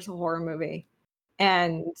Universal horror movie.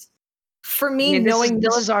 And for me,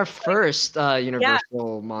 this is our first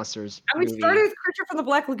Universal Monsters movie. And we started with Creature from the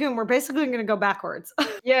Black Lagoon. We're basically going to go backwards.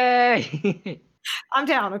 Yay! I'm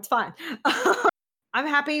down. It's fine. I'm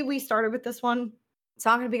happy we started with this one. It's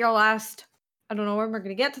not going to be our last. I don't know when we're going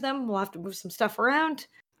to get to them. We'll have to move some stuff around.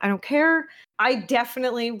 I don't care. I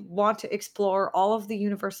definitely want to explore all of the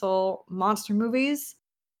Universal monster movies.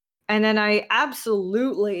 And then I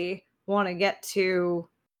absolutely want to get to,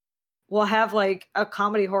 we'll have like a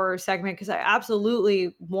comedy horror segment, because I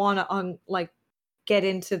absolutely want to get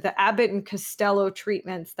into the Abbott and Costello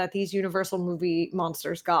treatments that these Universal movie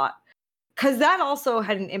monsters got. Because that also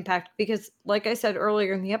had an impact, because like I said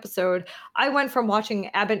earlier in the episode, I went from watching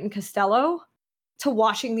Abbott and Costello to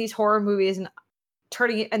watching these horror movies and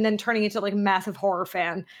turning into like a massive horror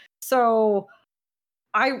fan. So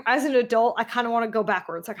as an adult, I kind of want to go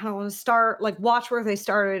backwards. I kind of want to start, like, watch where they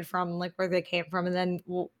started from, like where they came from, and then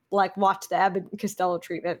like watch the Abbott and Costello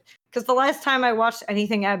treatment. Because the last time I watched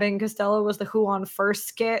anything Abbott and Costello was the Who on First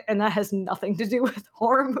skit, and that has nothing to do with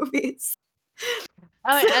horror movies.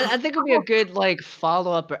 I think it would be a good like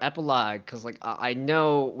follow-up or epilogue, because like I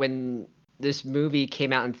know when this movie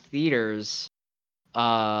came out in theaters,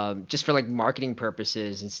 just for like marketing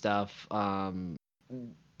purposes and stuff,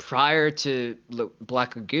 prior to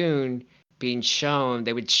Black Lagoon being shown,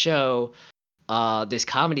 they would show this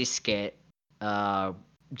comedy skit,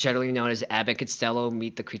 generally known as Abbott and Costello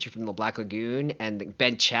Meet the Creature from the Black Lagoon, and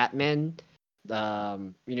Ben Chapman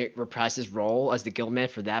reprised his role as the Gillman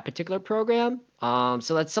for that particular program.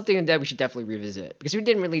 So that's something that we should definitely revisit, because we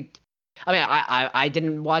didn't really. I mean, I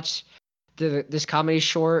didn't watch this comedy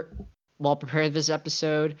short while preparing this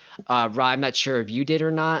episode. Ryan, I'm not sure if you did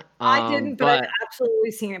or not. I didn't, but I've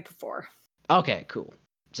absolutely seen it before. Okay, cool.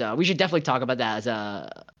 So we should definitely talk about that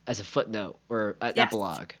as a footnote or an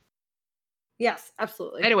epilogue. Yes,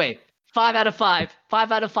 absolutely. Anyway, 5 out of 5.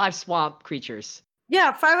 5 out of 5 swamp creatures.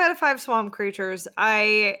 Yeah, 5 out of 5 swamp creatures.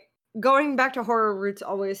 Going back to horror roots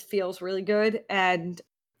always feels really good, and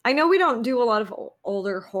I know we don't do a lot of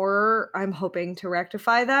older horror. I'm hoping to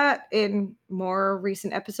rectify that in more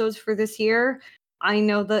recent episodes for this year. I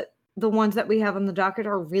know that the ones that we have on the docket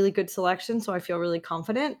are really good selections, so I feel really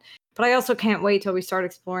confident. But I also can't wait till we start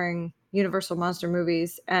exploring Universal monster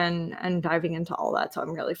movies and diving into all that. So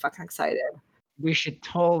I'm really fucking excited. We should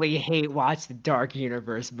totally hate watch the Dark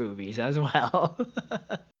Universe movies as well.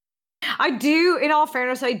 I do, in all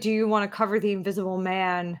fairness, I do want to cover the Invisible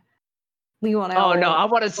Man. Oh no, I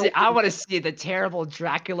want to see the terrible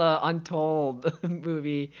Dracula Untold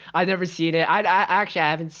movie. I've never seen it. I actually I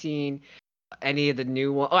haven't seen any of the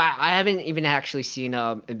new one. Oh, I haven't even actually seen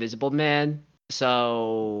Invisible Man.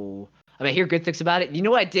 So I mean, I hear good things about it. You know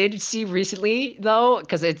what I did see recently though,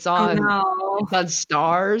 because Oh no. it's on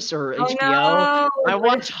Stars or Oh HBO. I no.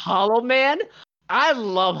 watched Hollow Man. I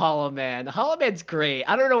love Hollow Man. Hollow Man's great.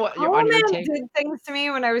 I don't know what Hollow on your Man take. did things to me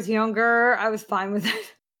when I was younger. I was fine with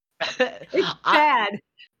it. It's I bad,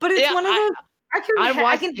 but it's yeah, one of those. I I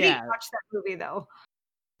watched can hate yeah. watch that movie though.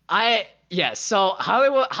 So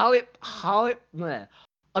Hollywood. Bleh.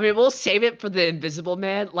 I mean, we'll save it for the Invisible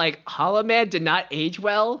Man. Like Hollow Man did not age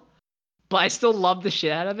well, but I still love the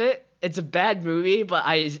shit out of it. It's a bad movie, but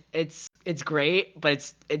it's great,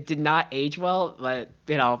 but it did not age well. But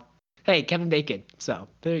hey, Kevin Bacon. So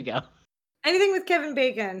there you go. Anything with Kevin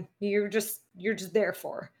Bacon, you're just there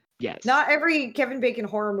for. Yes. Not every Kevin Bacon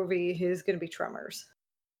horror movie is going to be Tremors.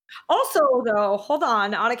 Also, though, hold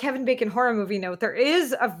on a Kevin Bacon horror movie note, there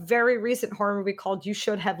is a very recent horror movie called You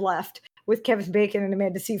Should Have Left with Kevin Bacon and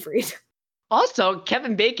Amanda Seyfried. Also,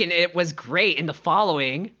 Kevin Bacon, it was great in The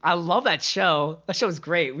Following. I love that show. That show is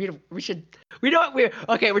great. We should we don't we're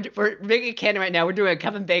okay. We're making it canon right now. We're doing a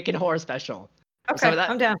Kevin Bacon horror special. So Okay,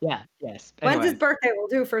 that I'm down. yeah yes. When's his Anyway, birthday? We'll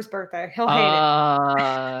do for his birthday. He'll hate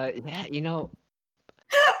it.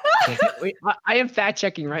 yeah, I am fact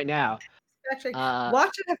checking right now. Actually, Uh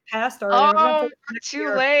watch it have passed already. We're gonna have to oh, wait till next too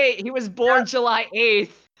year. late. He was born July 8th.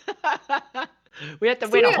 We have to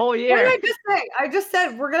See, wait a whole what did year. I just say? I just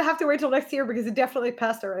said we're gonna have to wait till next year because it definitely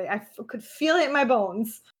passed already. Could feel it in my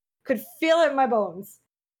bones. Could feel it in my bones.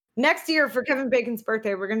 Next year for Kevin Bacon's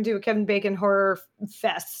birthday, we're gonna do a Kevin Bacon horror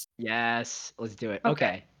fest. Yes, let's do it.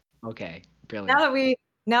 Okay. Okay, Now brilliant.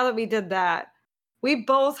 that we did that, we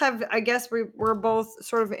both have. I guess we're both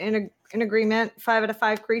sort of in agreement. 5 out of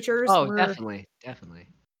 5 creatures. Oh, definitely.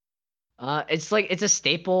 It's like it's a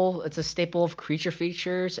staple. It's a staple of creature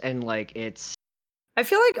features, and like it's I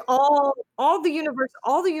feel like all the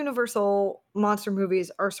Universal monster movies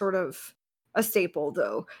are sort of a staple,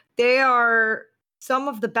 though. They are some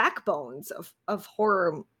of the backbones of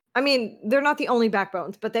horror. I mean, they're not the only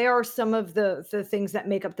backbones, but they are some of the things that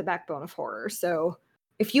make up the backbone of horror. So,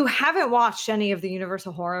 if you haven't watched any of the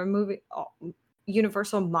Universal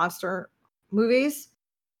monster movies,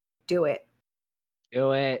 do it.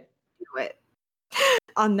 do it. Do it.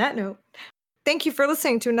 On that note, thank you for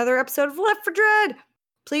listening to another episode of Left for Dread.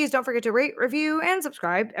 Please don't forget to rate, review, and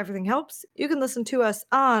subscribe. Everything helps. You can listen to us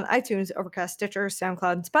on iTunes, Overcast, Stitcher,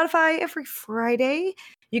 SoundCloud, and Spotify every Friday.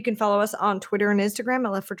 You can follow us on Twitter and Instagram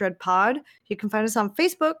at Left for Dread Pod. You can find us on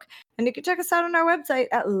Facebook, and you can check us out on our website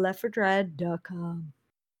at leftfordread.com.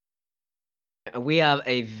 We have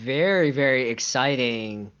a very, very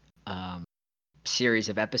exciting series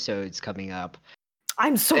of episodes coming up.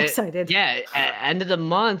 I'm so excited. Yeah, at end of the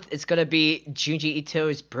month, it's gonna be Junji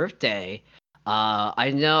Ito's birthday.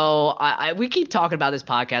 I know. We keep talking about this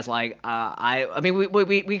podcast. Like, I mean,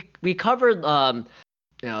 we covered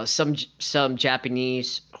some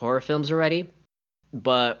Japanese horror films already,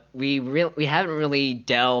 but we haven't really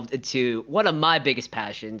delved into one of my biggest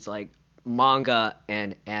passions, like manga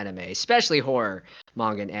and anime, especially horror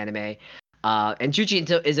manga and anime. And Junji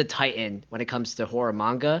Ito is a titan when it comes to horror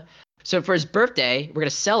manga. So for his birthday, we're gonna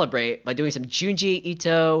celebrate by doing some Junji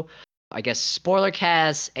Ito, I guess, spoiler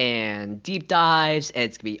casts and deep dives, and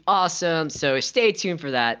it's gonna be awesome. So stay tuned for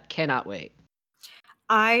that. Cannot wait.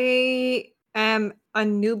 I am a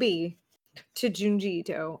newbie to Junji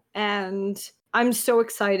Ito, and I'm so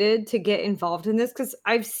excited to get involved in this because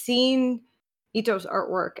I've seen Ito's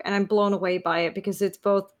artwork and I'm blown away by it because it's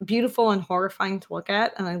both beautiful and horrifying to look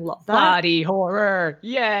at, and I love that. Body horror,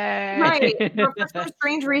 yay! Right, but for some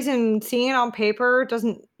strange reason, seeing it on paper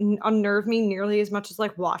doesn't unnerve me nearly as much as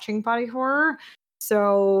like watching body horror.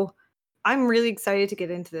 So I'm really excited to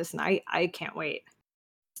get into this, and I can't wait.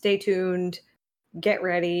 Stay tuned. Get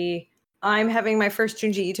ready. I'm having my first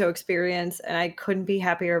Junji Ito experience, and I couldn't be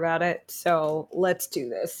happier about it. So let's do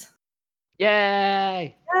this.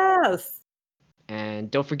 Yay! Yes.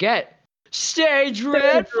 And don't forget, stay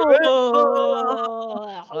dreadful.